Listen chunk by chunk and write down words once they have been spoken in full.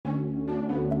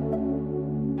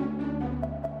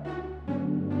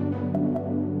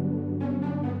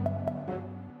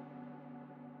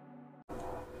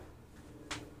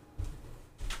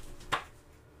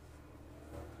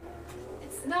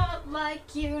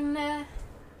like you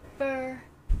never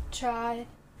tried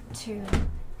to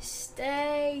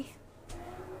stay.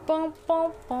 Bum,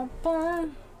 bum, bum,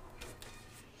 bum.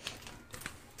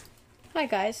 Hi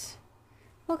guys,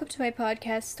 welcome to my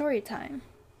podcast story time.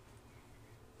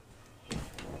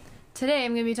 Today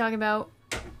I'm going to be talking about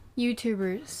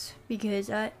YouTubers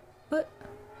because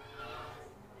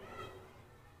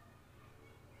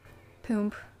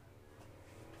Poop.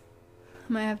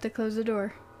 Might have to close the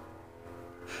door.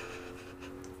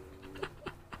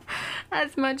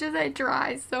 As much as I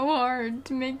try so hard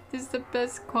to make this the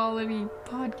best quality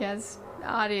podcast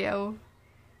audio,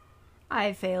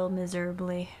 I fail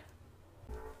miserably.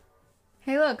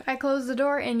 Hey look, I closed the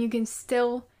door and you can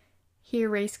still hear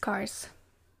race cars.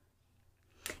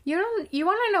 You want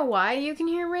to know why you can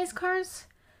hear race cars?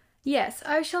 Yes,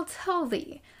 I shall tell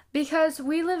thee. Because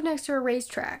we live next to a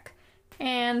racetrack.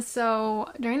 And so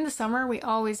during the summer we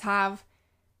always have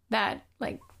that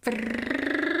like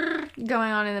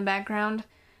going on in the background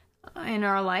in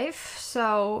our life.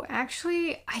 So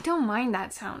actually I don't mind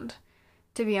that sound,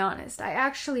 to be honest. I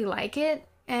actually like it,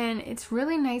 and it's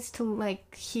really nice to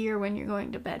like hear when you're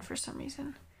going to bed for some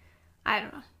reason. I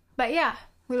don't know. But yeah,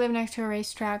 we live next to a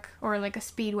racetrack or like a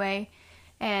speedway,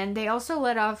 and they also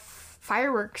let off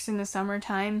fireworks in the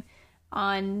summertime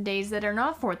on days that are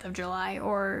not 4th of July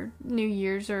or New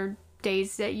Year's or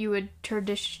days that you would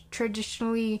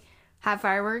traditionally have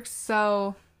fireworks.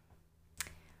 So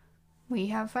we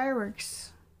have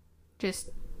fireworks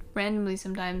just randomly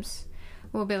sometimes.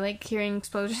 We'll be like hearing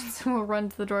explosions and we'll run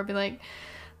to the door and be like,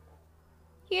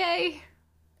 yay,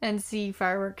 and see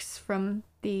fireworks from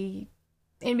the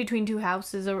in between two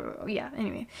houses. Or yeah,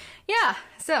 anyway, yeah.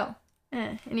 So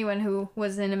anyone who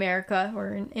was in America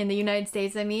or in the United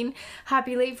States, I mean,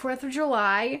 happy late 4th of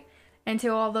July. And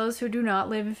to all those who do not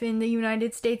live in the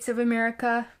United States of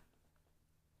America,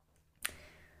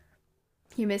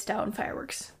 you missed out on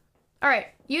fireworks. Alright,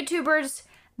 YouTubers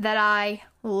that I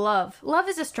love. Love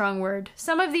is a strong word.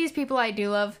 Some of these people I do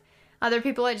love. Other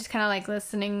people I just kind of like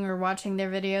listening or watching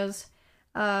their videos.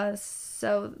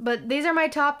 But these are my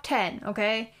top 10,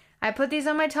 okay? I put these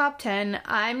on my top 10.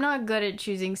 I'm not good at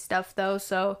choosing stuff though,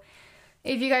 so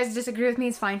if you guys disagree with me,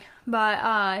 it's fine.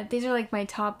 But these are like my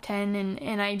top 10,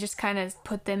 and I just kind of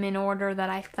put them in order that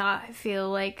I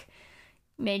feel like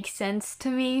makes sense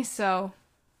to me. So,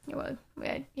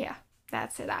 yeah,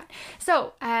 that's that.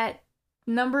 So, at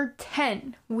number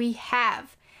 10, we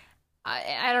have,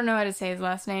 I don't know how to say his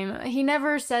last name. He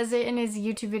never says it in his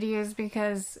YouTube videos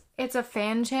because it's a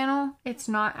fan channel. It's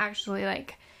not actually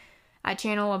like a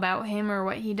channel about him or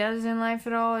what he does in life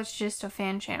at all. It's just a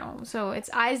fan channel. So,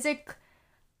 it's Isaac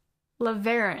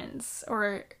Leverance,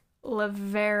 or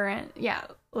Leverance,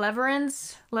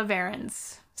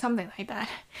 something like that.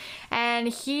 And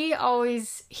he's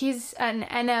an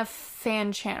NF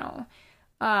fan channel.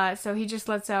 So he just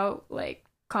lets out like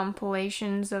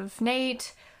compilations of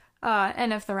Nate,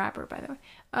 NF the rapper, by the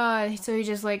way. So he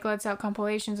just like lets out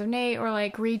compilations of Nate, or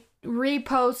like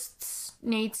reposts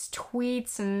Nate's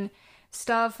tweets and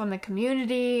stuff on the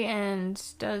community, and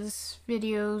does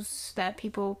videos that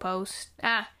people post.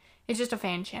 It's just a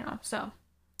fan channel, so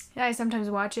I sometimes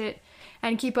watch it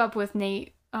and keep up with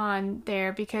Nate on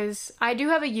there because I do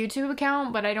have a YouTube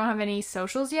account, but I don't have any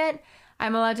socials yet.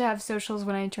 I'm allowed to have socials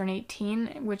when I turn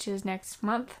 18, which is next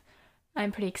month.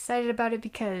 I'm pretty excited about it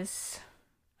because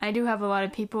I do have a lot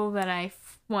of people that I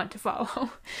want to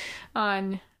follow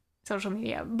on social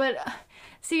media. But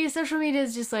see, social media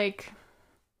is just like,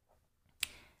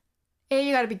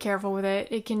 you gotta be careful with it.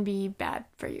 It can be bad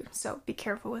for you, so be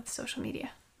careful with social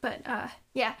media. But,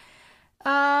 yeah.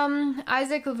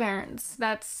 Isaac Leverance.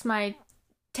 That's my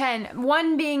 10.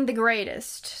 1 being the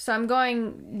greatest. So I'm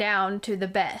going down to the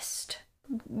best.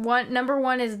 Number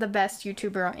 1 is the best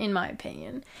YouTuber, in my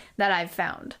opinion, that I've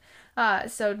found.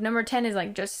 So number 10 is,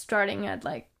 like, just starting at,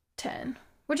 like, 10.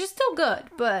 Which is still good,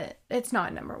 but it's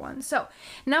not number 1. So,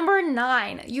 number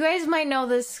 9. You guys might know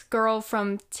this girl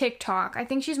from TikTok. I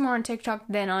think she's more on TikTok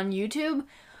than on YouTube.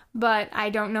 But I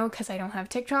don't know because I don't have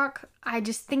TikTok. I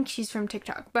just think she's from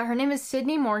TikTok. But her name is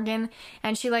Sydney Morgan,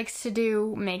 and she likes to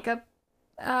do makeup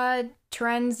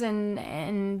trends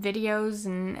and videos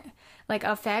and like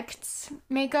effects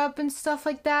makeup and stuff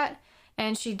like that.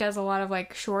 And she does a lot of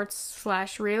like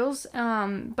shorts/reels.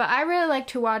 But I really like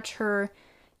to watch her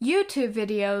YouTube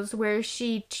videos where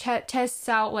she tests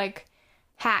out like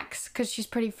hacks, because she's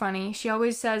pretty funny. She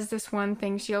always says this one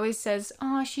thing. She always says,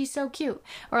 "Oh, she's so cute,"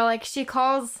 or like she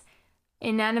calls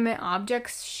inanimate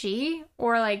objects she,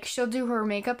 or like she'll do her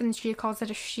makeup and she calls it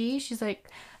a she. She's like,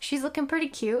 "She's looking pretty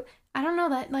cute." I don't know,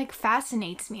 that like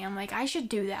fascinates me. I'm like, I should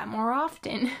do that more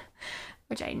often,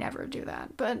 which I never do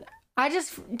that. But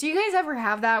do you guys ever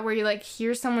have that where you like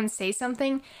hear someone say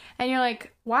something and you're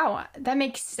like, wow, that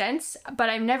makes sense, but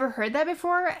I've never heard that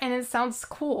before and it sounds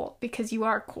cool because you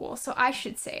are cool, so I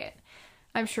should say it.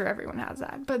 I'm sure everyone has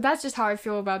that, but that's just how I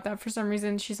feel about that for some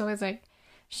reason. She's always like,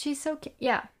 she's so cute.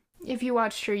 Yeah, if you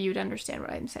watched her, you'd understand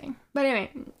what I'm saying. But anyway,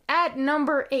 at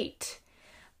number 8,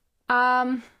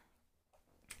 Jaden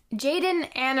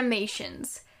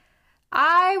Animations.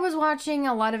 I was watching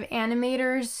a lot of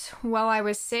animators while I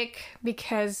was sick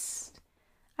because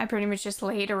I pretty much just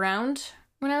laid around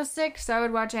when I was sick. So I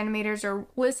would watch animators or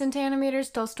listen to animators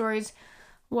tell stories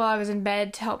while I was in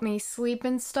bed to help me sleep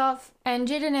and stuff. And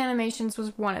Jaden Animations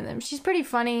was one of them. She's pretty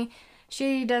funny.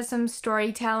 She does some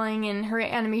storytelling and her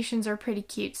animations are pretty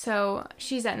cute. So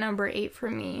she's at number 8 for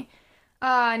me.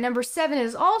 Number 7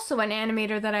 is also an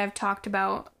animator that I have talked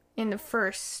about in the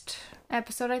first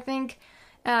episode, I think.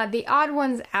 The Odd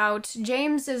Ones Out.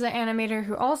 James is an animator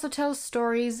who also tells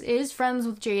stories, is friends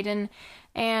with Jaden,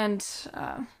 and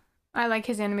I like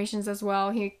his animations as well.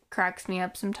 He cracks me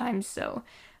up sometimes, so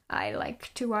I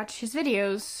like to watch his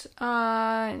videos.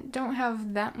 Don't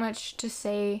have that much to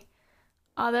say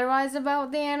otherwise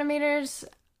about the animators.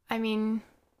 I mean,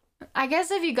 I guess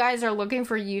if you guys are looking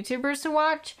for YouTubers to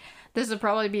watch, this would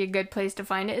probably be a good place to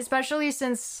find it, especially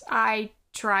since I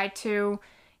try to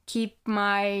keep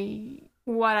my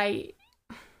what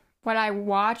I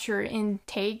watch or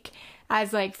intake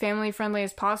as like family friendly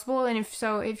as possible. And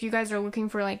if you guys are looking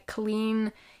for like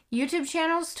clean YouTube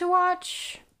channels to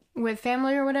watch with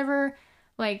family or whatever,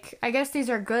 like I guess these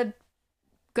are good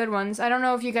ones. I don't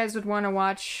know if you guys would want to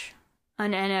watch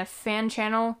an NF fan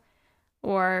channel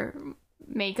or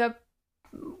makeup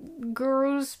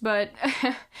gurus, but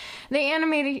the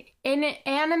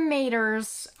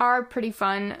animators are pretty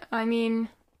fun. I mean,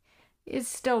 it's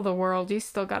still the world. You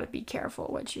still gotta be careful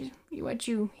what you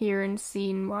hear and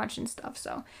see and watch and stuff.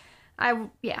 So,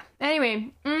 yeah.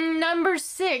 Anyway, number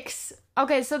 6.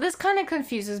 Okay, so this kind of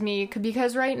confuses me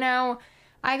because right now,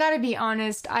 I gotta be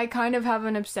honest, I kind of have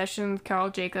an obsession with Carl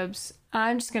Jacobs.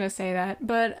 I'm just gonna say that,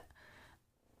 but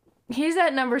he's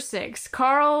at number 6.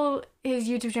 Carl, his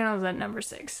YouTube channel is at number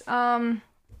 6. And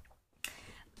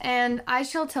I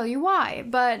shall tell you why,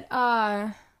 but,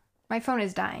 my phone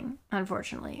is dying,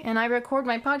 unfortunately, and I record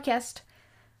my podcast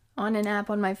on an app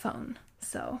on my phone,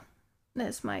 so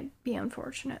this might be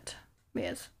unfortunate.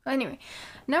 Yes. Anyway,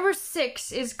 number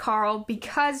 6 is Carl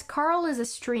because Carl is a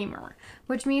streamer,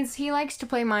 which means he likes to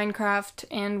play Minecraft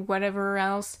and whatever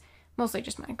else, mostly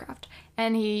just Minecraft,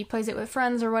 and he plays it with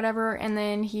friends or whatever, and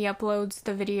then he uploads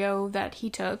the video that he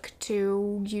took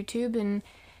to YouTube, and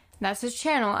that's his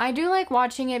channel. I do like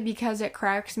watching it because it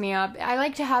cracks me up. I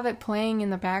like to have it playing in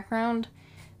the background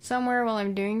somewhere while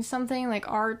I'm doing something like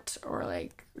art or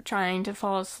like trying to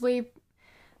fall asleep.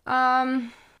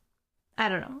 I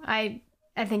don't know. I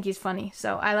think he's funny,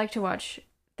 so I like to watch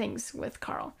things with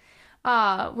Carl.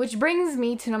 Which brings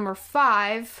me to number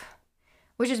 5,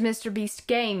 which is Mr. Beast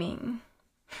Gaming.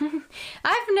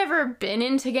 I've never been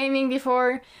into gaming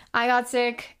before. I got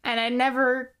sick, and I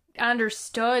never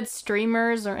understood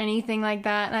streamers or anything like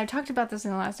that, and I talked about this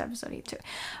in the last episode too,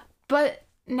 but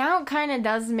now it kind of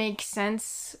does make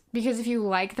sense because if you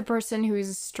like the person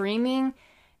who's streaming,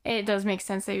 it does make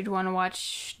sense that you'd want to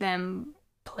watch them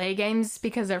play games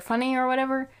because they're funny or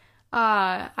whatever.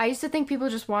 I used to think people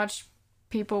just watched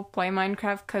people play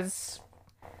Minecraft because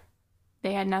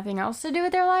they had nothing else to do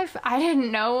with their life. I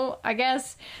didn't know, I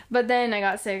guess. But then I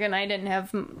got sick and I didn't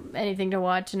have anything to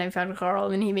watch, and I found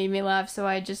Carl and he made me laugh, so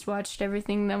I just watched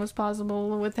everything that was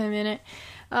possible with him in it.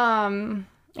 And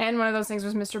one of those things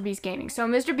was Mr. Beast Gaming. So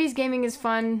Mr. Beast Gaming is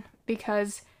fun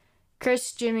because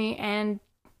Chris, Jimmy, and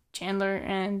Chandler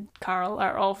and Carl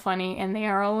are all funny, and they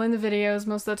are all in the videos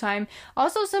most of the time.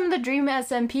 Also, some of the Dream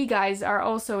SMP guys are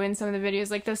also in some of the videos,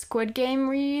 like the Squid Game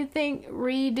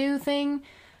redo thing.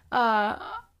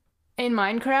 In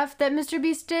Minecraft that Mr.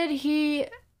 Beast did. He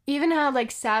even had like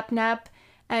Sapnap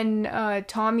and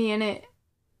Tommy in it,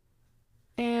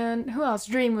 and who else?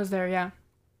 Dream was there, yeah.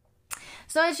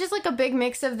 So it's just like a big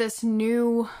mix of this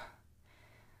new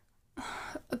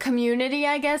community,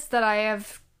 I guess, that I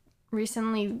have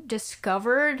recently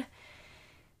discovered.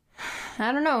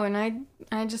 I don't know, and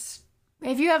I just,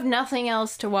 if you have nothing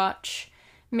else to watch,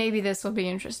 maybe this will be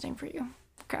interesting for you.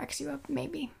 Cracks you up,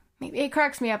 maybe. It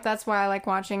cracks me up. That's why I like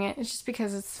watching it. It's just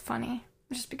because it's funny.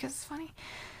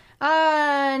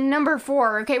 Number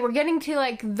 4. Okay, we're getting to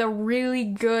like the really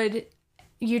good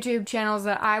YouTube channels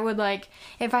that I would like,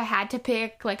 if I had to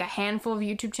pick like a handful of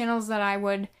YouTube channels that I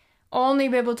would only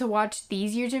be able to watch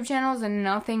these YouTube channels and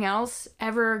nothing else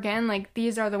ever again, like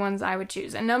these are the ones I would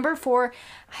choose. And number 4,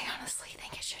 I honestly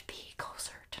think it should be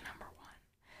closer to number 1.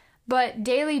 But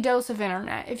Daily Dose of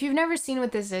Internet. If you've never seen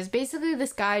what this is, basically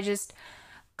this guy just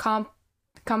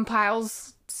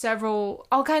compiles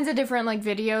all kinds of different like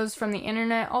videos from the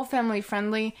internet, all family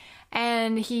friendly,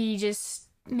 and he just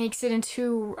makes it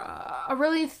into a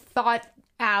really thought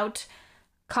out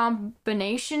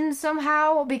combination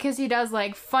somehow, because he does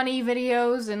like funny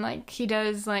videos and like he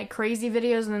does like crazy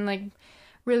videos and then like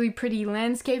really pretty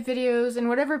landscape videos, and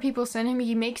whatever people send him,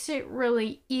 he makes it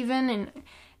really even and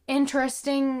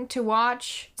interesting to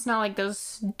watch. It's not like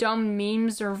those dumb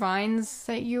memes or vines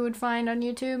that you would find on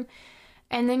YouTube,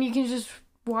 and then you can just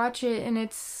watch it and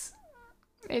it's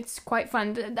quite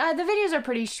fun. The videos are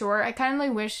pretty short. I kind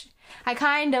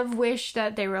of wish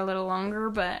that they were a little longer,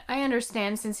 but I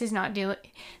understand since he's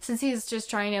just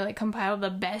trying to like compile the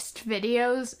best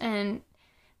videos and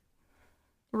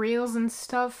reels and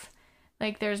stuff.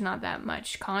 Like, there's not that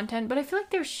much content, but I feel like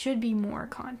there should be more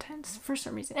content for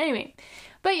some reason. Anyway,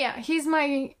 but yeah, he's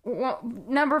my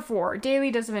number 4, Daily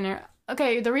Dose of Internet.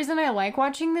 Okay, the reason I like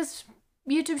watching this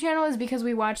YouTube channel is because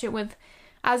we watch it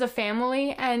as a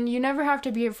family, and you never have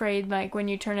to be afraid, like, when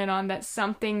you turn it on, that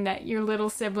something that your little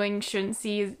sibling shouldn't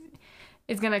see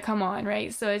is gonna come on,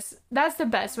 right? So that's the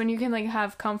best, when you can, like,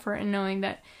 have comfort in knowing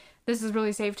that this is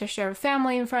really safe to share with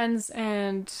family and friends,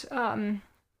 and,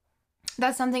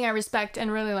 that's something I respect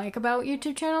and really like about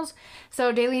YouTube channels.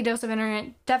 So Daily Dose of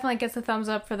Internet definitely gets a thumbs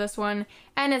up for this one,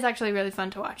 and it's actually really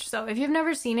fun to watch. So if you've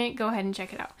never seen it, go ahead and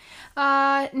check it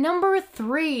out. Number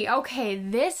 3. Okay,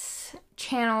 this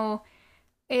channel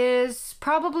is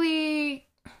probably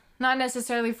not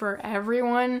necessarily for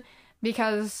everyone,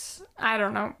 because I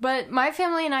don't know, but my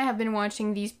family and I have been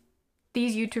watching these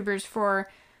YouTubers for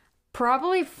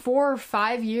probably 4 or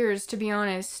 5 years, to be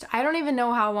honest. I don't even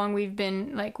know how long we've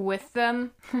been like with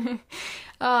them,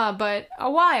 but a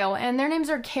while. And their names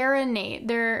are Kara and Nate.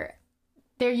 Their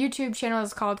YouTube channel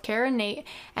is called Kara and Nate,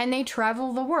 and they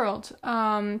travel the world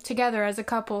together as a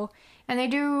couple, and they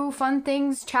do fun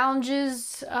things,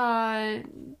 challenges,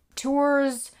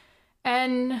 tours,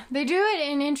 and they do it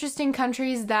in interesting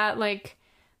countries that like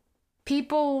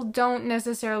people don't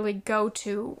necessarily go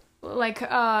to, like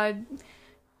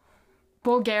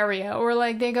Bulgaria, or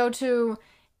like they go to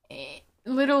a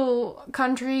little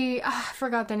country, I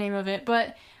forgot the name of it,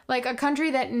 but like a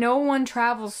country that no one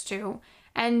travels to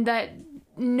and that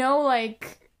no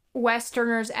like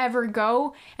Westerners ever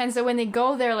go. And so when they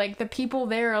go there, like the people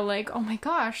there are like, oh my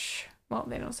gosh, well,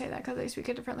 they don't say that because they speak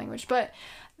a different language, but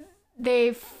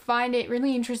they find it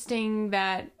really interesting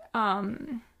that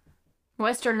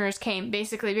Westerners came,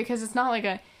 basically, because it's not like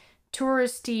a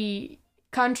touristy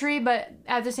country, but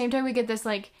at the same time we get this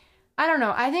like, I don't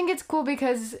know, I think it's cool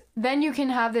because then you can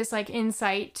have this like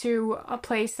insight to a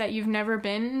place that you've never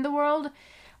been in the world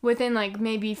within like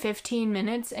maybe 15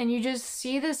 minutes, and you just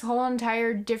see this whole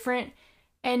entire different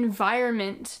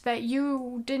environment that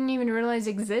you didn't even realize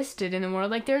existed in the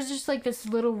world. Like there's just like this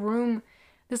little room,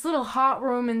 this little hot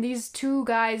room, and these 2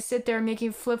 guys sit there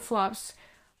making flip-flops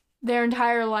their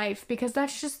entire life because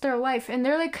that's just their life, and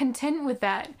they're like content with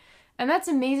that. And that's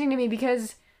amazing to me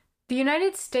because the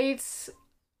United States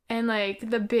and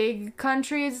like the big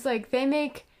countries, like they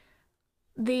make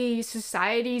the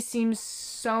society seem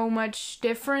so much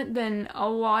different than a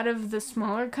lot of the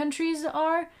smaller countries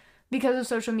are because of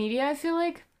social media, I feel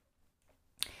like.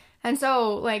 And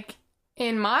so like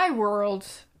in my world,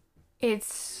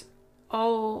 it's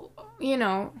all, you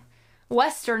know,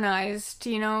 westernized,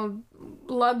 you know,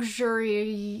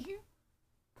 luxury,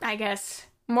 I guess.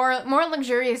 More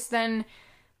luxurious than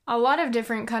a lot of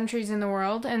different countries in the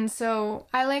world. And so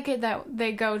I like it that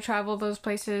they go travel those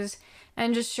places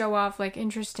and just show off like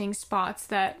interesting spots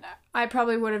that I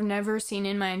probably would have never seen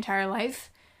in my entire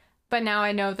life. But now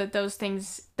I know that those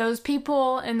things, those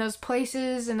people and those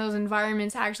places and those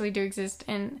environments actually do exist,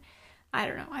 and I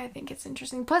don't know, I think it's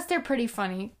interesting. Plus they're pretty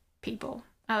funny people.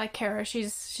 I like Kara.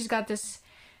 She's got this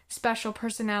special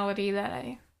personality that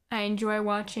I enjoy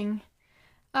watching.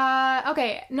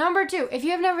 Okay, number 2. If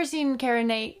you have never seen Kara and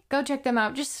Nate, go check them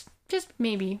out. Just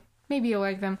maybe you'll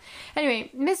like them.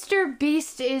 Anyway, Mr.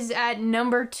 Beast is at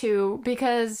number 2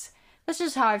 because that's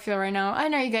just how I feel right now. I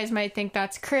know you guys might think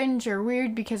that's cringe or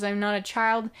weird because I'm not a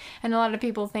child, and a lot of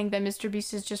people think that Mr.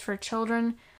 Beast is just for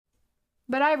children,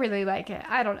 but I really like it.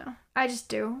 I don't know. I just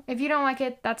do. If you don't like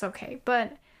it, that's okay,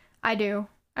 but I do.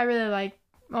 I really like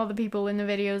all the people in the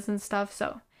videos and stuff,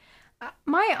 so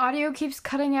my audio keeps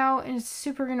cutting out and it's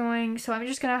super annoying, so I'm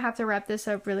just gonna have to wrap this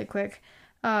up really quick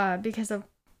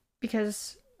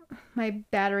because my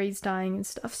battery's dying and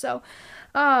stuff. So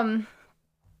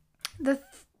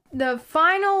the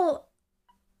final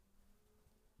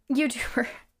YouTuber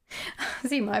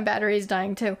See, my battery is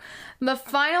dying too. The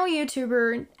final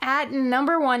YouTuber at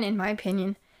number 1, in my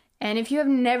opinion. And if you have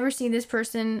never seen this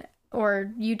person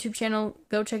or YouTube channel,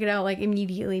 go check it out like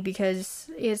immediately because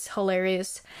it's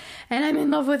hilarious. And I'm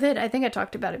in love with it. I think I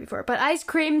talked about it before. But Ice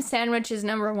Cream Sandwich is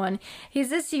number 1. He's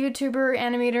this YouTuber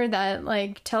animator that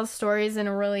like tells stories in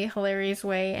a really hilarious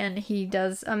way. And he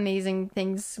does amazing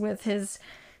things with his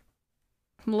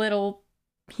little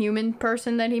human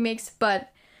person that he makes.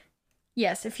 But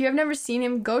yes, if you have never seen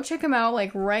him, go check him out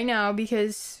like right now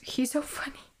because he's so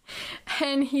funny.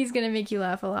 And he's gonna make you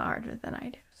laugh a lot harder than I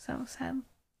do. So sad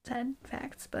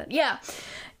facts. But yeah.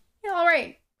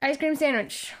 Alright. Ice Cream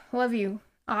Sandwich. Love you.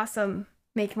 Awesome.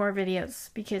 Make more videos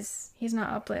because he's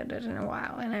not uploaded in a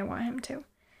while and I want him to.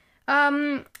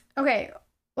 Okay.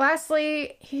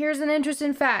 Lastly, here's an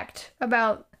interesting fact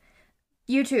about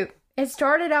YouTube. It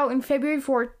started out in February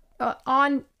 4th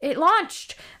it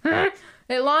launched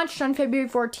on February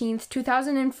 14th,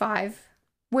 2005,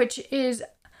 which is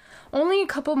only a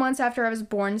couple months after I was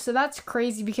born. So that's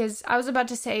crazy because I was about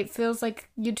to say it feels like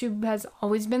YouTube has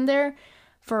always been there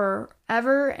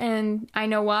forever. And I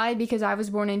know why, because I was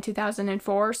born in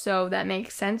 2004. So that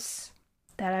makes sense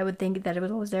that I would think that it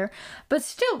was always there. But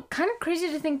still, kind of crazy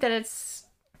to think that it's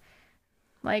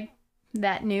like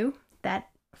that new, that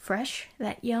fresh,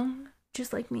 that young,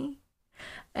 just like me.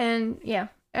 And yeah.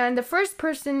 And the first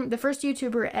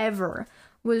YouTuber ever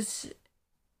was,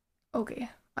 okay,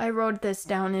 I wrote this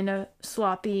down in a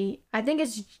sloppy, I think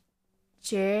it's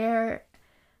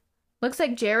looks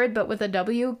like Jared, but with a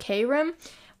W, K-Rim,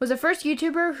 was the first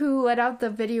YouTuber who let out the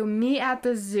video Me at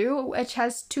the Zoo, which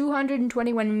has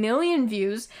 221 million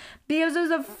views, because it was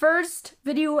the first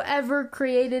video ever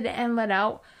created and let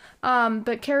out.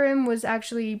 But K-Rim was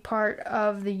actually part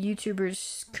of the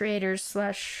YouTubers, creators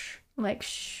slash, like,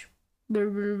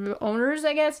 the owners,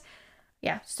 I guess.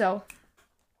 Yeah, so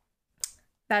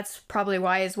that's probably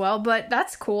why as well, but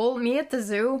that's cool. Me at the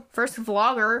Zoo, first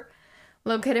vlogger.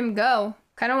 Look at him go.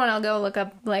 Kind of want to go look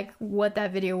up like what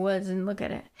that video was and look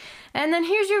at it. And then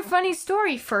here's your funny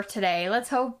story for today. Let's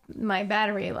hope my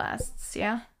battery lasts,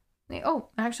 yeah? Oh,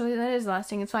 actually that is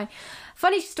lasting, it's fine.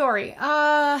 Funny story.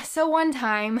 So one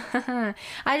time,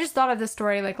 I just thought of this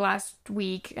story like last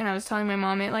week and I was telling my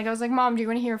mom it. Like I was like, Mom, do you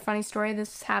want to hear a funny story?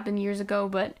 This happened years ago,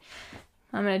 but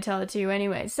I'm going to tell it to you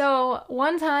anyway. So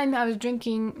one time I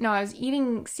was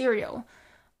eating cereal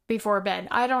before bed.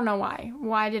 I don't know why.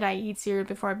 Why did I eat cereal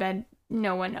before bed?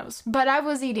 No one knows. But I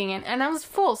was eating it and I was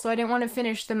full, so I didn't want to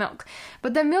finish the milk.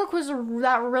 But the milk was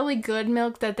that really good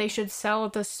milk that they should sell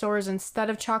at the stores instead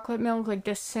of chocolate milk, like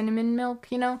this cinnamon milk,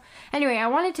 you know? Anyway, I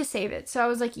wanted to save it. So I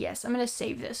was like, yes, I'm going to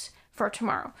save this for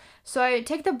tomorrow. So I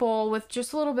take the bowl with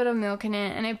just a little bit of milk in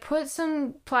it and I put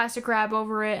some plastic wrap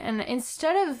over it, and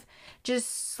instead of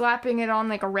just slapping it on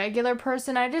like a regular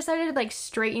person, I decided to like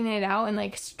straighten it out and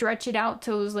like stretch it out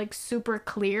till it was like super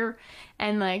clear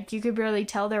and like you could barely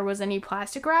tell there was any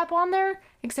plastic wrap on there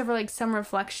except for like some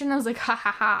reflection. I was like, ha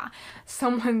ha ha,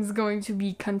 someone's going to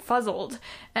be confuzzled.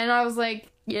 And I was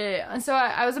like, yeah. And so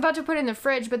I was about to put it in the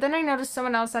fridge, but then I noticed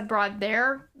someone else had brought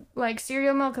their like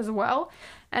cereal milk as well.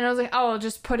 And I was like, oh, I'll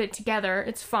just put it together.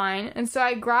 It's fine. And so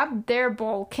I grabbed their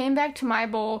bowl, came back to my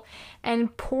bowl,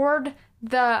 and poured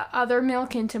the other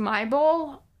milk into my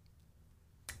bowl.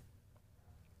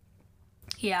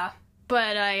 Yeah,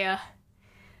 but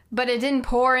it didn't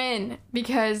pour in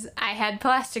because I had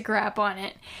plastic wrap on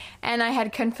it, and I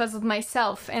had confuzzled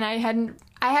myself, and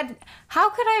how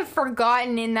could I have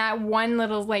forgotten in that one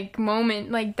little like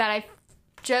moment, like that I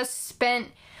just spent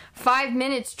 5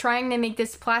 minutes trying to make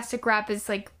this plastic wrap as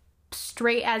like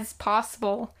straight as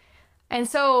possible. And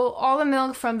so all the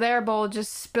milk from their bowl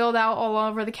just spilled out all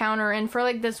over the counter. And for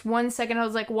like this 1 second, I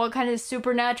was like, what kind of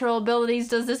supernatural abilities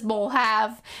does this bowl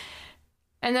have?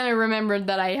 And then I remembered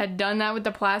that I had done that with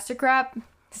the plastic wrap.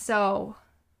 So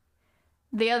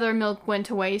the other milk went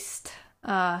to waste.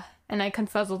 And I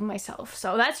confuzzled myself.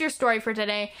 So that's your story for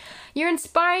today. Your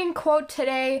inspiring quote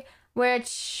today,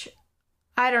 which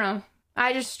I don't know.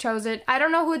 I just chose it. I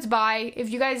don't know who it's by. If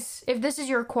this is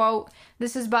your quote,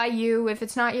 this is by you. If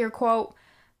it's not your quote,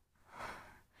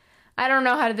 I don't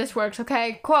know how this works,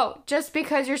 okay? Quote, just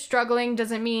because you're struggling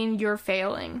doesn't mean you're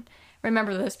failing.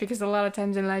 Remember this, because a lot of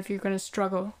times in life you're going to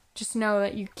struggle. Just know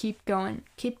that you keep going.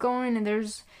 Keep going, and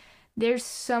there's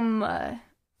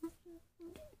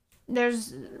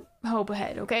hope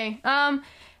ahead, okay?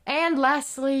 And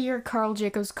lastly, your Carl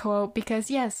Jacobs quote,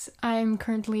 because yes, I'm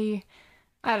currently,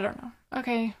 I don't know.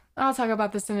 Okay, I'll talk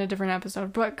about this in a different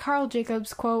episode, but Carl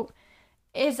Jacobs' quote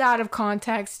is out of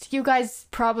context. You guys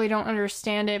probably don't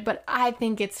understand it, but I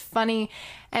think it's funny,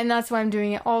 and that's why I'm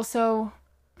doing it. Also,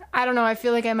 I don't know, I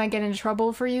feel like I might get in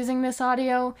trouble for using this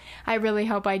audio. I really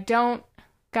hope I don't.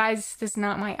 Guys, this is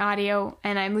not my audio,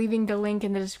 and I'm leaving the link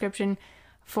in the description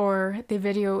for the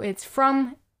video it's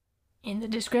from in the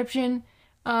description.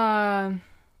 So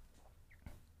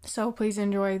please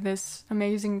enjoy this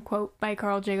amazing quote by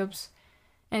Carl Jacobs,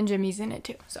 and Jimmy's in it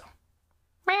too, so.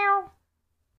 Meow.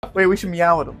 Wait, we should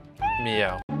meow at him.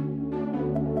 Meow.